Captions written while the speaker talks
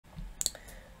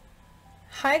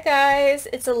Hi guys,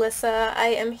 it's Alyssa. I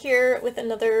am here with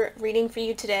another reading for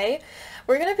you today.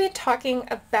 We're going to be talking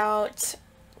about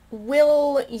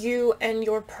will you and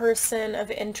your person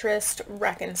of interest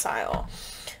reconcile?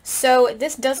 So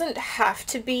this doesn't have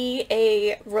to be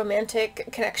a romantic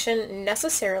connection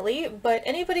necessarily, but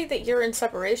anybody that you're in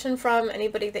separation from,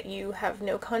 anybody that you have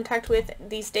no contact with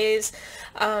these days,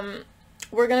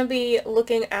 we're going to be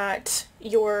looking at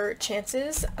your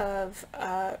chances of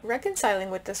reconciling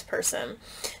with this person.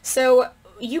 So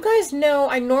you guys know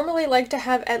I normally like to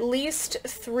have at least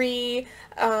 3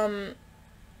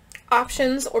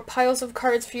 options or piles of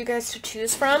cards for you guys to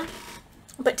choose from.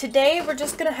 But today we're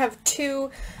just going to have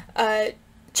 2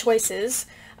 choices.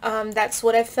 That's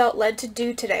what I felt led to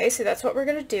do today, so that's what we're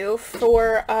going to do.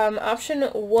 For option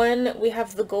 1, we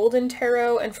have the Golden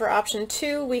Tarot, and for option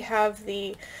 2, we have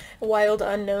the Wild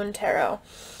Unknown Tarot.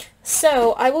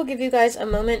 So I will give you guys a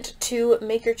moment to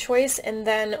make your choice, and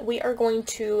then we are going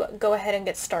to go ahead and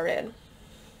get started.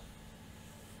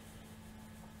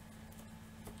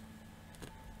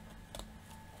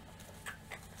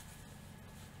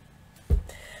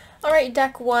 Alright,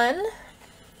 deck 1.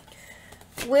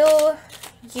 Will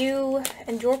you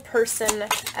and your person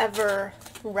ever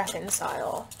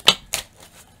reconcile?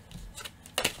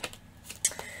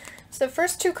 So the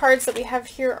first 2 cards that we have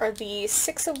here are the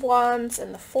 6 of Wands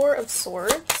and the 4 of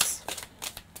Swords.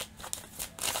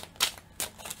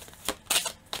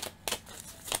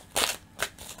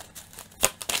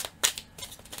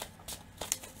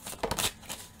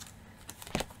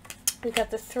 We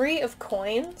got the 3 of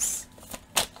Coins,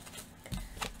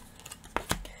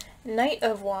 Knight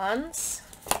of Wands,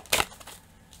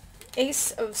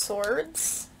 Ace of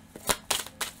Swords,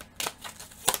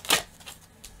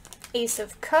 Ace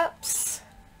of Cups.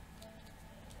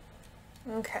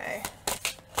 Okay.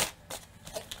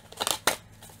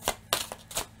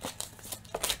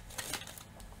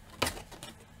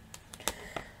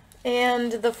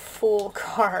 And the Fool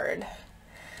card.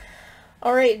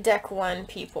 Alright, deck 1,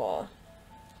 people.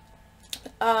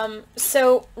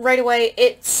 So right away,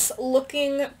 it's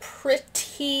looking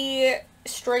pretty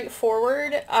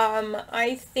straightforward.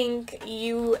 I think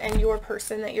you and your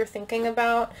person that you're thinking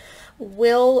about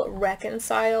will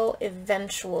reconcile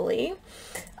eventually.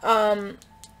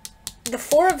 The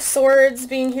 4 of Swords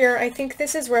being here, I think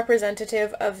this is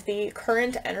representative of the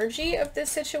current energy of this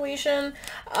situation.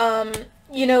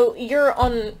 You know, you're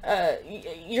on,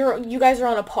 you guys are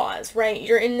on a pause, right?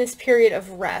 You're in this period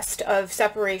of rest, of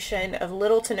separation, of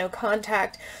little to no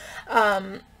contact.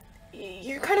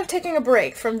 You're kind of taking a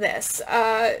break from this.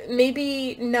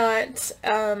 Maybe not,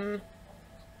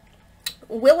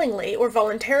 willingly or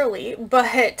voluntarily,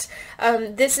 but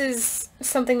this is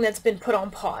something that's been put on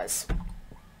pause.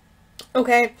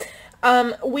 Okay,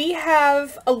 we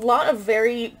have a lot of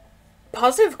very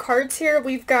positive cards here.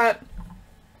 We've got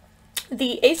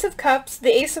the Ace of Cups,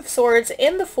 the Ace of Swords,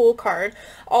 and the Fool card,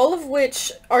 all of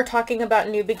which are talking about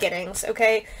new beginnings,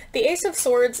 okay? The Ace of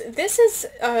Swords, this is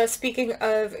speaking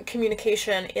of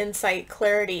communication, insight,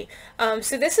 clarity.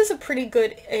 So this is a pretty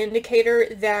good indicator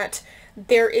that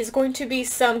there is going to be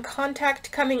some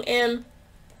contact coming in.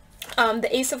 The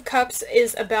Ace of Cups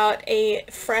is about a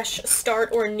fresh start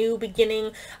or a new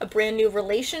beginning, a brand new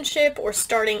relationship, or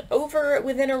starting over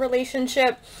within a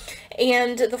relationship.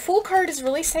 And the Fool card is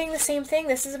really saying the same thing.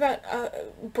 This is about a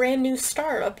brand new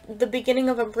start, the beginning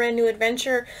of a brand new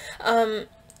adventure,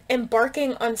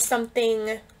 embarking on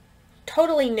something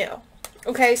totally new.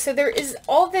 Okay, so there is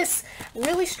all this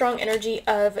really strong energy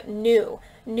of new.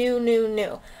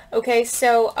 Okay,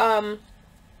 so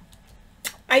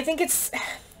I think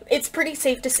it's pretty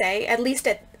safe to say, at least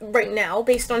right now,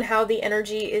 based on how the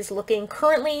energy is looking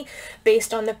currently,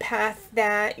 based on the path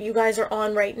that you guys are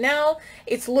on right now,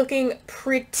 it's looking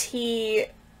pretty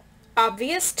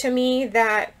obvious to me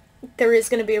that there is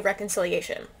going to be a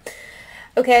reconciliation.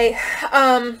 Okay,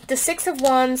 the 6 of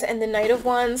Wands and the Knight of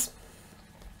Wands,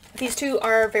 these 2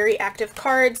 are very active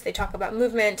cards. They talk about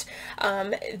movement.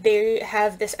 They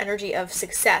have this energy of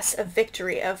success, of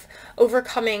victory, of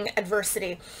overcoming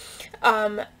adversity.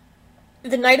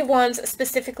 The Knight of Wands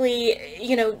specifically,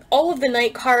 you know, all of the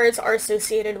Knight cards are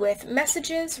associated with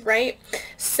messages, right?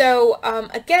 So,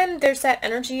 again, there's that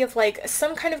energy of like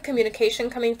some kind of communication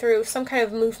coming through, some kind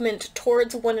of movement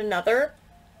towards one another.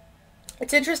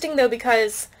 It's interesting though,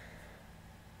 because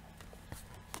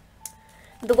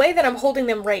the way that I'm holding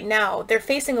them right now, they're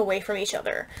facing away from each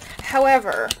other.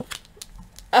 However,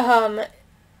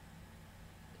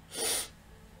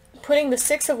 putting the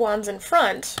 6 of Wands in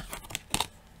front,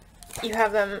 you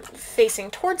have them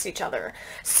facing towards each other.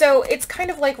 So it's kind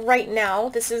of like right now,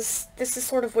 this is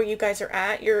sort of where you guys are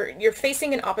at. You're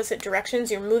facing in opposite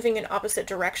directions, you're moving in opposite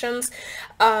directions.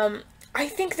 I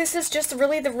think this is just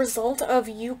really the result of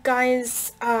you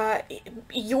guys,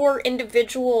 your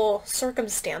individual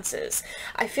circumstances.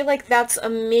 I feel like that's a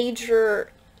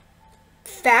major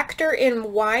factor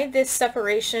in why this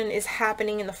separation is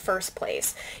happening in the first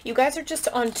place. You guys are just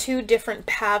on two different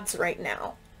paths right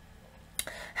now.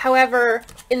 However,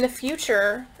 in the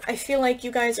future, I feel like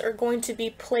you guys are going to be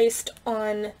placed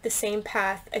on the same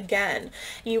path again.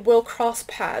 You will cross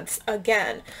paths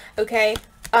again, okay?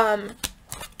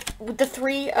 The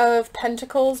Three of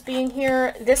Pentacles being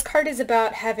here, this card is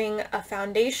about having a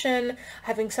foundation,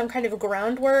 having some kind of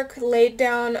groundwork laid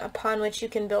down upon which you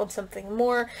can build something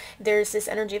more. There's this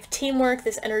energy of teamwork,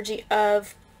 this energy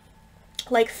of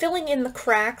like filling in the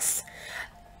cracks.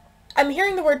 I'm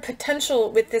hearing the word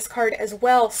potential with this card as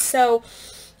well, so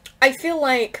I feel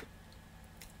like,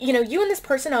 you know, you and this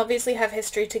person obviously have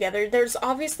history together. There's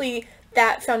obviously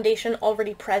that foundation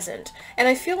already present. And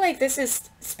I feel like this is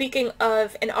speaking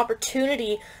of an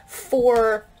opportunity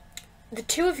for the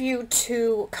two of you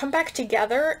to come back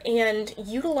together and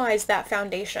utilize that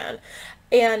foundation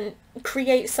and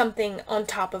create something on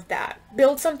top of that.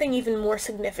 Build something even more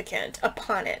significant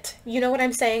upon it. You know what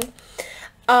I'm saying?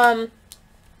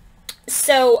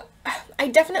 So I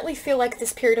definitely feel like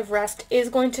this period of rest is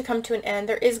going to come to an end.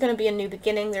 There is going to be a new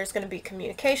beginning. There's going to be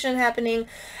communication happening,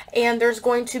 and there's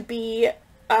going to be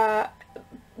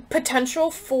potential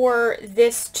for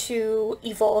this to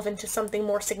evolve into something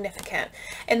more significant.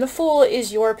 And the Fool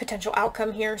is your potential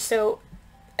outcome here. So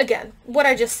again, what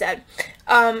I just said,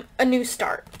 a new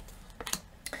start.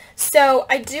 So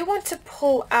I do want to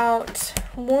pull out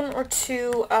one or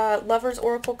two Lovers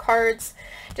Oracle cards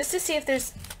just to see if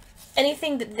there's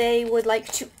anything that they would like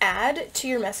to add to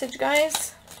your message,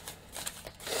 guys.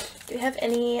 Do you have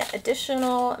any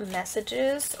additional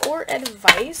messages or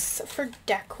advice for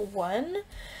deck 1?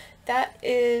 That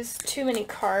is too many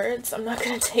cards. I'm not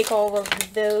going to take all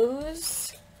of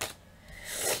those.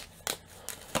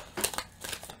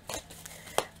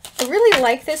 I really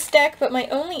like this deck, but my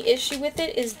only issue with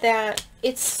it is that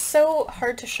it's so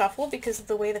hard to shuffle because of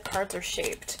the way the cards are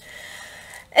shaped.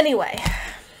 Anyway.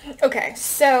 Okay,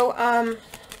 so,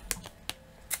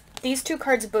 these two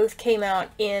cards both came out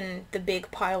in the big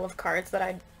pile of cards that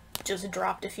I just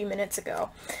dropped a few minutes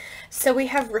ago. So we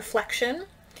have Reflection.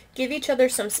 Give each other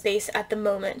some space at the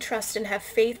moment. Trust and have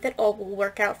faith that all will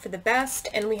work out for the best.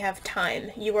 And we have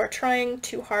Time. You are trying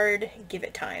too hard. Give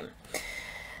it time.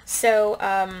 So,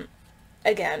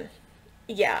 again,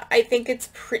 yeah, I think it's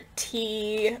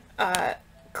pretty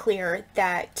clear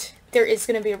that there is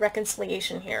going to be a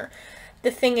reconciliation here. The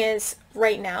thing is,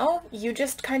 right now, you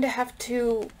just kind of have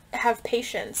to have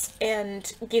patience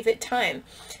and give it time.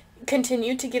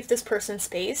 Continue to give this person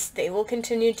space. They will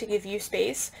continue to give you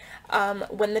space.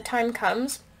 When the time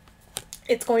comes,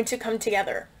 it's going to come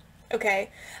together,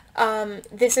 okay?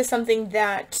 This is something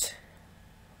that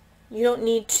you don't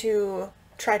need to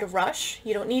try to rush.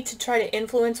 You don't need to try to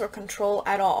influence or control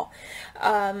at all.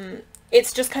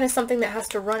 It's just kind of something that has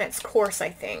to run its course,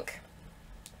 I think.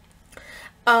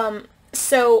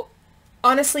 So,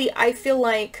 honestly, I feel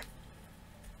like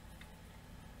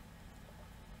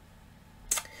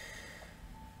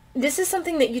this is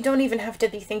something that you don't even have to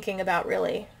be thinking about,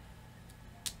 really.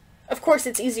 Of course,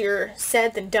 it's easier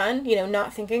said than done, you know,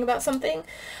 not thinking about something.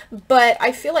 But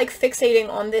I feel like fixating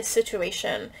on this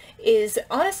situation is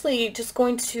honestly just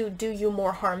going to do you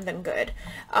more harm than good.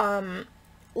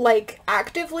 Like,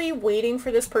 actively waiting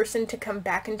for this person to come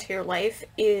back into your life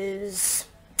is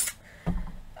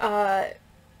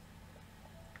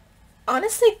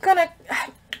honestly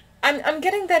I'm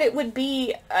getting that it would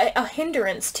be a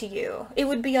hindrance to you. It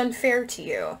would be unfair to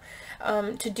you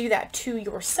to do that to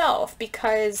yourself,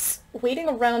 because waiting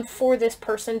around for this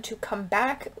person to come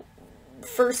back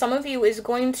for some of you is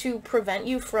going to prevent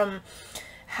you from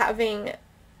having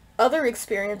other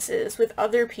experiences with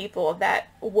other people that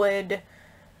would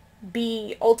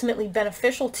be ultimately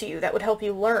beneficial to you, that would help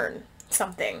you learn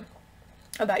something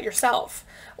about yourself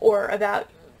or about,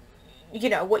 you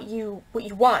know, what you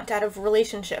want out of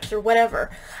relationships or whatever.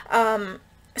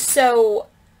 So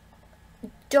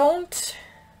don't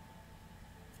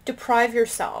deprive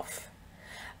yourself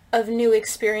of new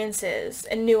experiences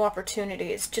and new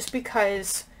opportunities just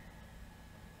because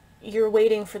you're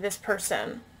waiting for this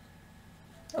person.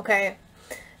 Okay?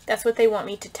 That's what they want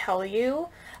me to tell you.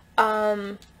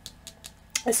 As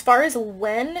far as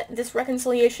when this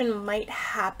reconciliation might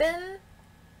happen,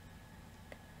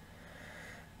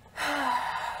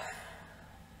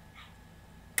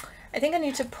 I think I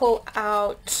need to pull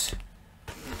out,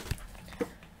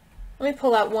 let me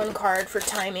pull out one card for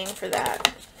timing for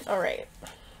that. All right.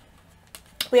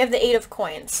 We have the 8 of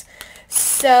coins.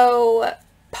 So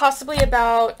possibly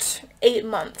about 8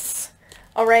 months.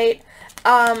 All right.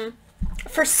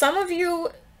 For some of you,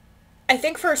 I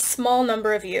think for a small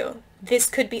number of you, this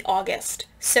could be August.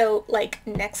 So like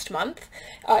next month,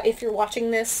 if you're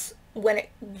watching this when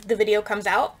the video comes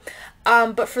out.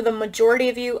 But for the majority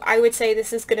of you, I would say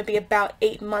this is going to be about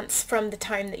 8 months from the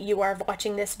time that you are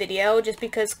watching this video, just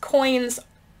because coins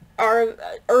are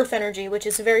earth energy, which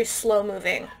is very slow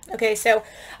moving. Okay, so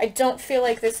I don't feel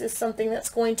like this is something that's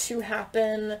going to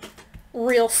happen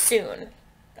real soon.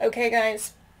 Okay,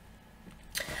 guys?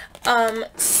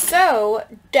 So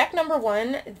deck number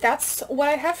 1, that's what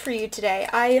I have for you today.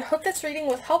 I hope this reading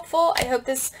was helpful. I hope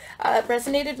this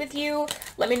resonated with you.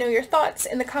 Let me know your thoughts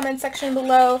in the comment section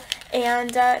below.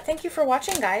 And thank you for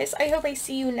watching, guys. I hope I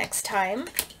see you next time.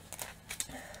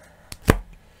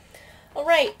 All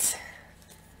right.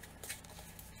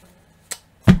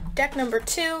 Deck number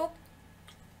 2.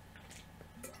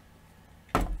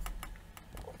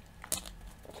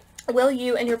 Will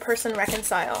you and your person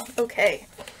reconcile? Okay.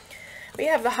 We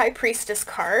have the High Priestess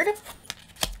card.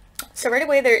 So right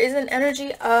away there is an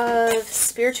energy of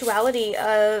spirituality,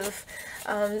 of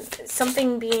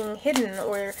something being hidden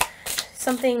or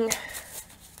something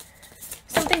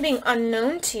being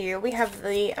unknown to you. We have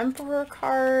the Emperor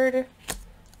card.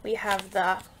 We have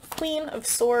the Queen of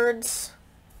Swords.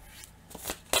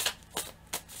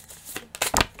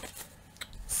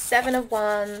 7 of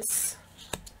Wands.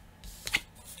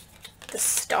 The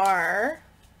Star.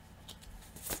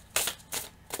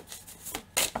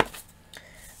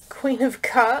 Queen of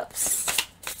Cups.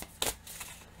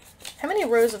 How many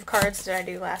rows of cards did I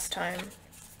do last time?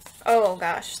 Oh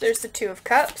gosh, there's the 2 of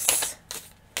Cups.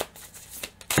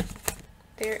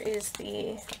 There is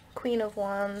the Queen of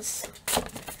Wands.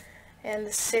 And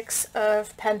the 6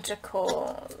 of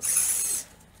Pentacles.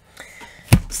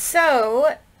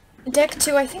 So, deck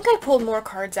 2, I think I pulled more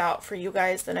cards out for you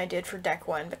guys than I did for deck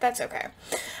 1, but that's okay.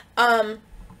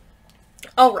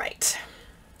 Alright.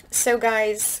 So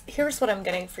guys, here's what I'm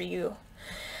getting for you.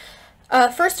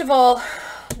 First of all,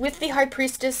 with the High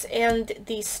Priestess and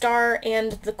the Star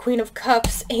and the Queen of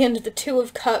Cups and the 2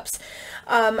 of Cups,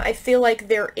 I feel like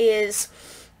there is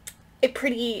a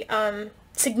pretty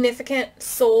significant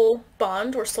soul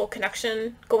bond or soul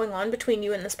connection going on between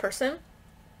you and this person.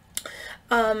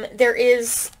 There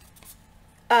is,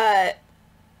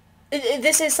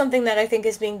 this is something that I think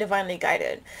is being divinely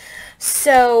guided.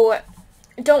 So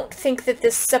don't think that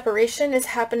this separation is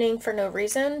happening for no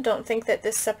reason. Don't think that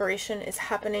this separation is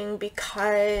happening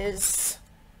because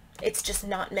it's just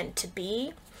not meant to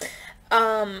be.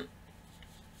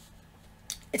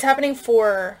 It's happening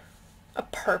for a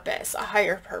purpose, a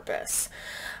higher purpose.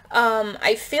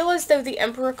 I feel as though the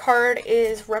Emperor card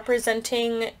is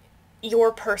representing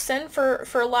your person for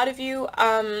a lot of you.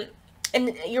 And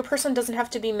your person doesn't have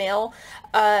to be male.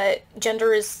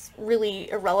 Gender is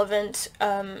really irrelevant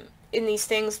in these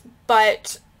things,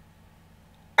 but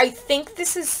I think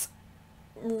this is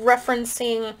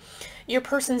referencing your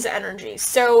person's energy.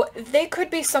 So they could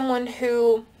be someone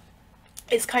who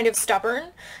is kind of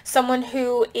stubborn, someone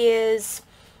who is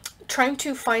trying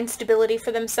to find stability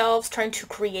for themselves, trying to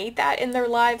create that in their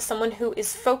lives, someone who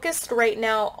is focused right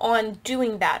now on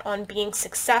doing that, on being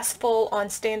successful, on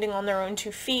standing on their own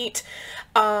 2 feet,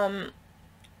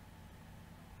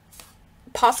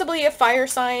 possibly a fire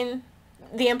sign.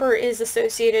 The Emperor is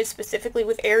associated specifically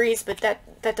with Aries, but that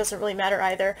doesn't really matter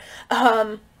either.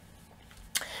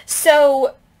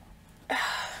 So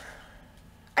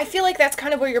I feel like that's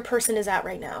kind of where your person is at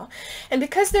right now. And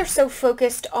because they're so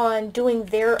focused on doing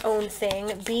their own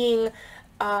thing, being,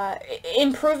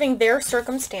 improving their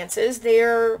circumstances,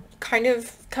 they're kind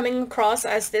of coming across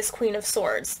as this Queen of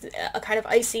Swords, a kind of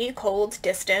icy, cold,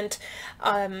 distant,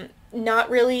 not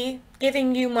really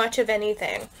giving you much of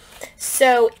anything.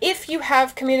 So if you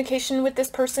have communication with this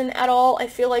person at all, I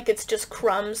feel like it's just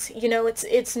crumbs. You know,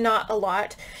 it's not a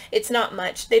lot. It's not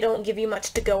much. They don't give you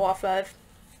much to go off of.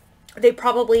 They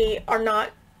probably are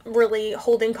not really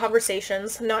holding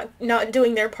conversations, not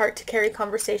doing their part to carry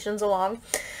conversations along.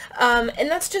 And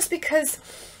that's just because,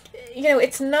 you know,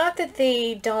 it's not that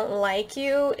they don't like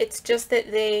you, it's just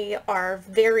that they are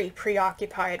very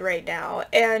preoccupied right now.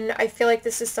 And I feel like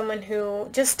this is someone who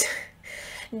just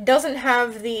doesn't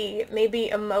have the maybe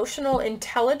emotional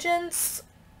intelligence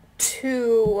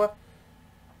to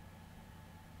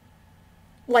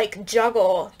like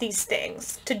juggle these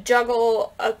things, to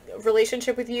juggle a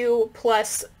relationship with you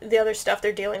plus the other stuff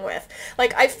they're dealing with.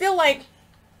 Like, I feel like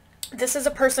this is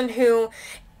a person who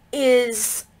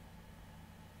is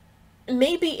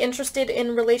maybe interested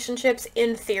in relationships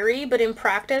in theory, but in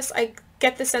practice, I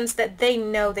get the sense that they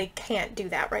know they can't do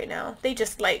that right now. They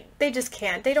just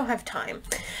can't. They don't have time.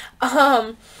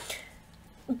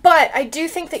 But I do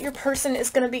think that your person is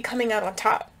going to be coming out on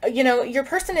top. You know, your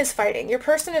person is fighting. Your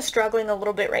person is struggling a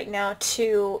little bit right now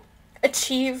to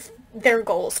achieve their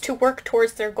goals, to work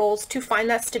towards their goals, to find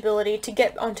that stability, to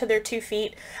get onto their 2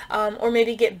 feet, or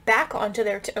maybe get back onto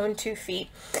their own 2 feet.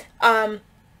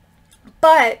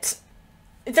 But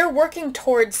they're working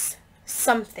towards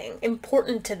something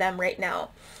important to them right now.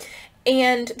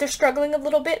 And they're struggling a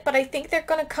little bit, but I think they're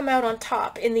going to come out on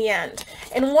top in the end.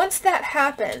 And once that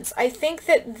happens, I think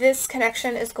that this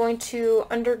connection is going to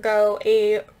undergo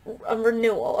a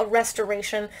renewal, a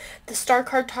restoration. The Star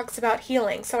card talks about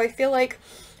healing. So I feel like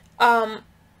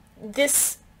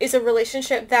this is a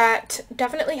relationship that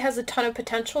definitely has a ton of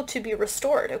potential to be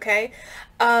restored, okay?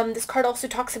 This card also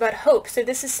talks about hope. So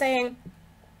this is saying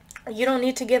you don't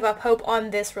need to give up hope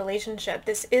on this relationship.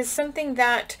 This is something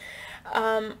that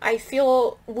I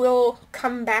feel will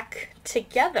come back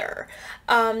together.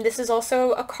 This is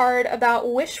also a card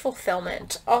about wish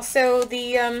fulfillment. Also,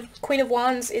 the Queen of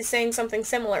Wands is saying something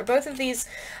similar. Both of these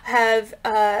have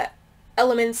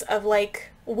elements of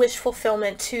like wish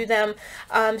fulfillment to them.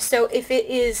 So if it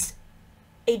is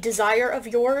a desire of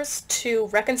yours to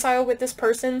reconcile with this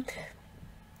person,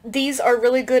 these are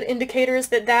really good indicators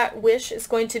that that wish is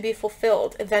going to be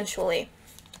fulfilled eventually.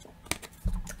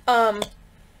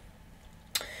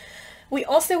 We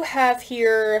also have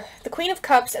here the Queen of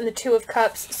Cups and the Two of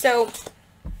Cups. So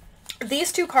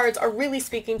these two cards are really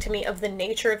speaking to me of the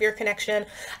nature of your connection.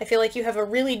 I feel like you have a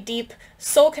really deep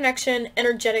soul connection,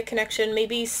 energetic connection,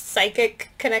 maybe psychic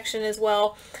connection as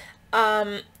well.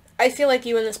 I feel like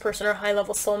you and this person are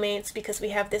high-level soulmates because we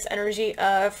have this energy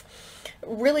of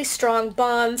really strong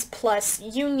bonds plus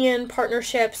union,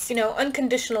 partnerships, you know,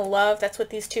 unconditional love. That's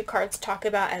what these two cards talk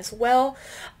about as well.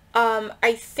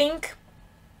 I think,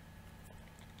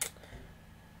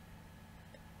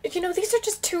 you know, these are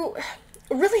just two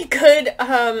really good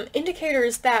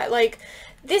indicators that, like,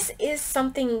 this is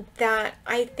something that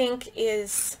I think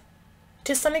is,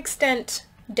 to some extent,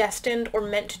 destined or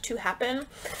meant to happen.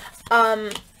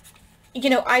 You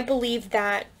know, I believe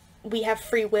that we have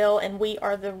free will and we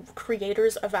are the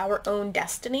creators of our own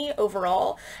destiny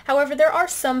overall. However, there are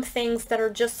some things that are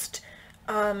just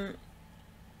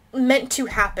meant to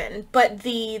happen, but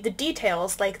the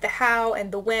details, like the how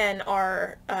and the when,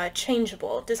 are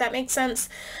changeable. Does that make sense?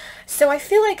 So I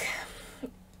feel like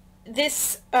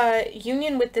this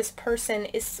union with this person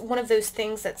is one of those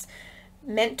things that's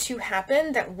meant to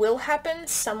happen, that will happen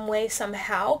some way,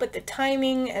 somehow, but the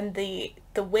timing and the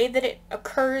way that it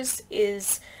occurs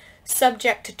is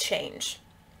subject to change.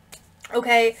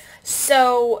 Okay,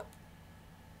 so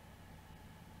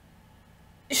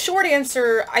short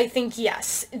answer, I think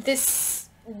yes.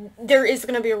 There is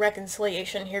going to be a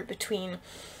reconciliation here between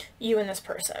you and this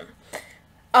person.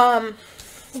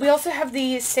 We also have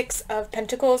the Six of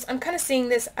Pentacles. I'm kind of seeing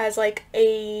this as like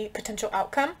a potential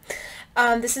outcome.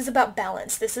 This is about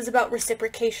balance. This is about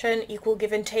reciprocation, equal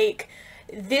give and take.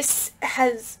 This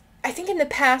has, I think in the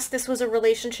past, this was a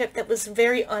relationship that was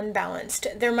very unbalanced.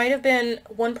 There might have been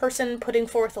one person putting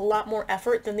forth a lot more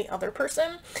effort than the other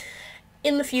person.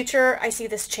 In the future, I see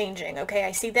this changing, okay?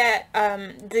 I see that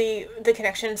the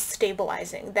connection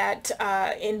stabilizing, that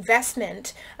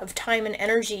investment of time and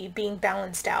energy being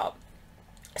balanced out.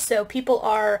 So people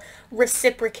are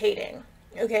reciprocating,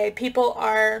 okay? People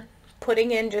are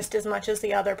putting in just as much as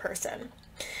the other person.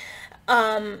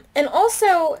 And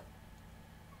also,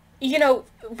 you know,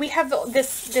 we have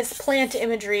this plant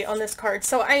imagery on this card.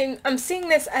 So I'm seeing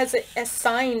this as a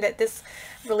sign that this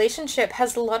relationship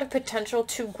has a lot of potential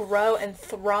to grow and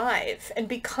thrive and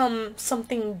become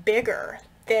something bigger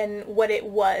than what it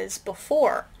was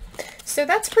before. So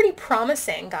that's pretty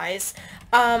promising, guys.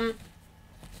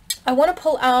 I want to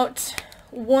pull out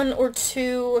one or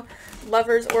two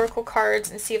Lovers Oracle cards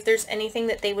and see if there's anything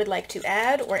that they would like to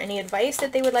add or any advice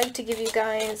that they would like to give you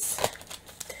guys.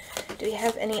 Do we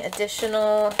have any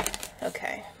additional,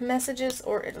 okay, messages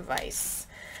or advice?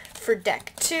 For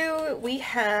deck 2, we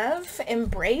have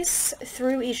embrace.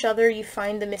 Through each other, you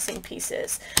find the missing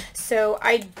pieces. So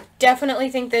I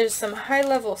definitely think there's some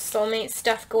high-level soulmate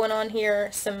stuff going on here.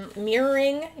 Some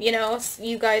mirroring, you know,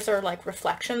 you guys are like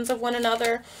reflections of one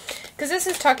another. Because this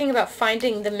is talking about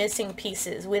finding the missing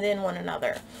pieces within one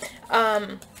another.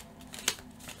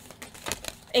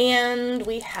 And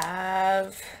we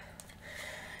have,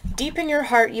 deep in your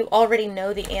heart, you already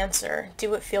know the answer.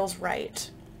 Do what feels right.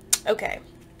 Okay.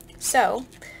 So,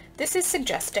 this is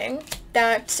suggesting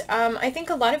that I think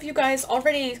a lot of you guys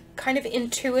already kind of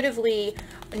intuitively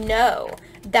know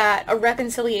that a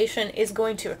reconciliation is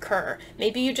going to occur.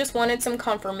 Maybe you just wanted some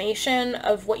confirmation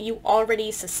of what you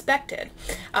already suspected.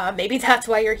 Maybe that's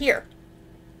why you're here.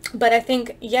 But I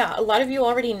think, yeah, a lot of you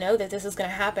already know that this is going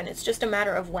to happen. It's just a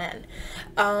matter of when.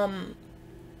 And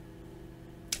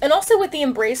also with the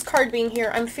Embrace card being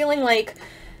here, I'm feeling like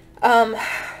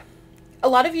a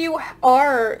lot of you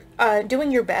are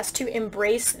doing your best to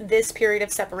embrace this period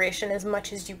of separation as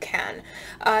much as you can.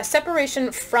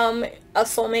 Separation from a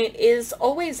soulmate is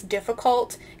always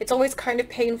difficult. It's always kind of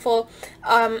painful.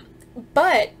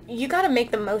 But you got to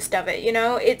make the most of it, you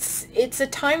know? It's a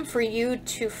time for you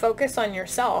to focus on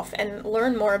yourself and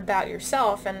learn more about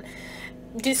yourself and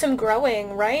do some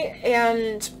growing, right?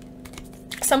 And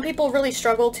some people really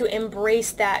struggle to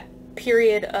embrace that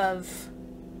period of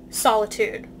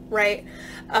solitude, right?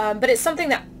 But it's something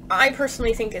that I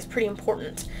personally think is pretty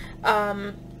important.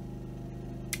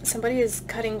 Somebody is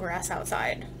cutting grass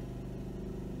outside,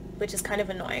 which is kind of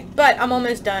annoying, but I'm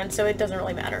almost done, so it doesn't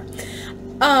really matter.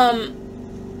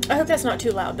 I hope that's not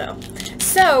too loud though.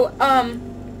 So,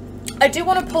 I do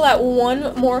want to pull out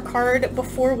one more card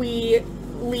before we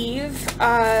leave,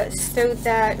 so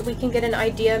that we can get an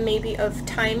idea maybe of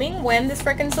timing when this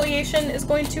reconciliation is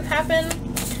going to happen.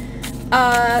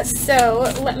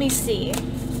 So let me see.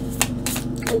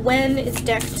 When is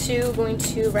deck 2 going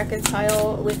to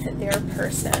reconcile with their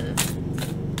person?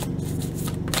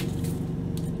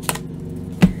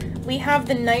 We have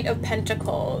the Knight of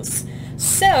Pentacles.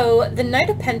 So the Knight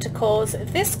of Pentacles,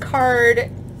 this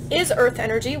card is earth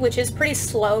energy, which is pretty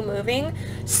slow moving.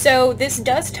 So this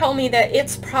does tell me that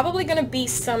it's probably going to be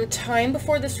some time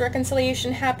before this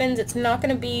reconciliation happens. It's not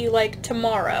going to be like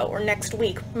tomorrow or next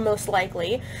week, most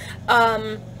likely.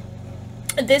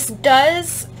 This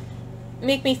does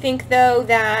make me think though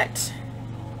that,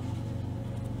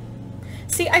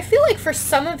 see, I feel like for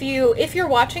some of you, if you're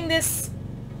watching this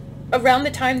around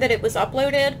the time that it was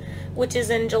uploaded, which is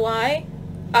in July,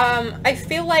 I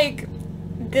feel like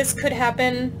this could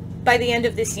happen by the end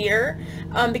of this year,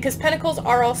 because Pentacles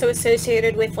are also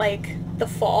associated with like the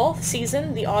fall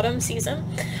season, the autumn season,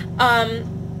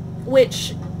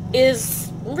 which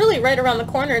is really right around the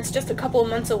corner. It's just a couple of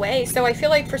months away. So I feel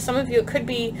like for some of you it could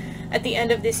be at the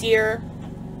end of this year,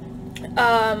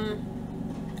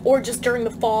 or just during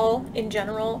the fall in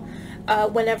general,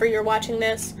 whenever you're watching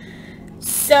this.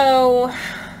 So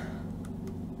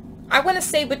I want to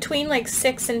say between like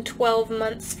 6 and 12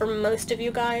 months for most of you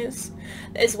guys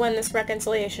is when this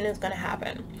reconciliation is going to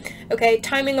happen. Okay,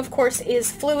 timing of course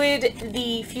is fluid,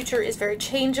 the future is very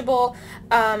changeable,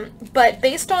 but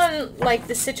based on like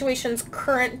the situation's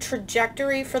current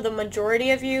trajectory for the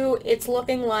majority of you, it's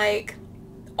looking like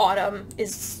autumn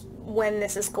is when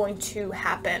this is going to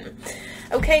happen.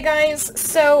 Okay guys,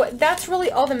 so that's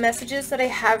really all the messages that I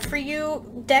have for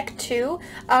you, deck 2.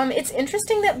 It's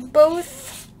interesting that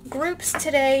both groups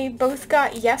today both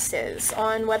got yeses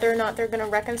on whether or not they're going to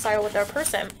reconcile with their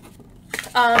person,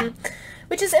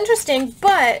 which is interesting,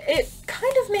 but it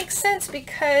kind of makes sense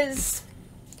because,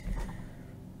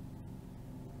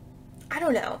 I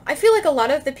don't know, I feel like a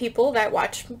lot of the people that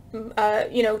watch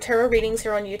you know, tarot readings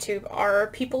here on YouTube are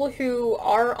people who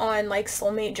are on like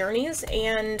soulmate journeys,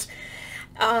 and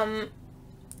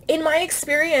in my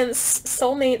experience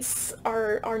soulmates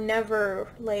are never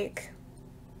like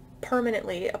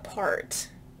permanently apart,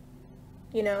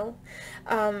 you know?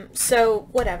 So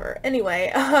whatever.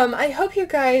 Anyway, I hope you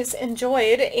guys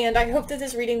enjoyed, and I hope that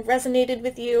this reading resonated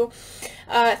with you.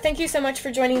 Thank you so much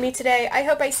for joining me today. I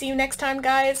hope I see you next time,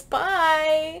 guys.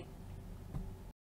 Bye!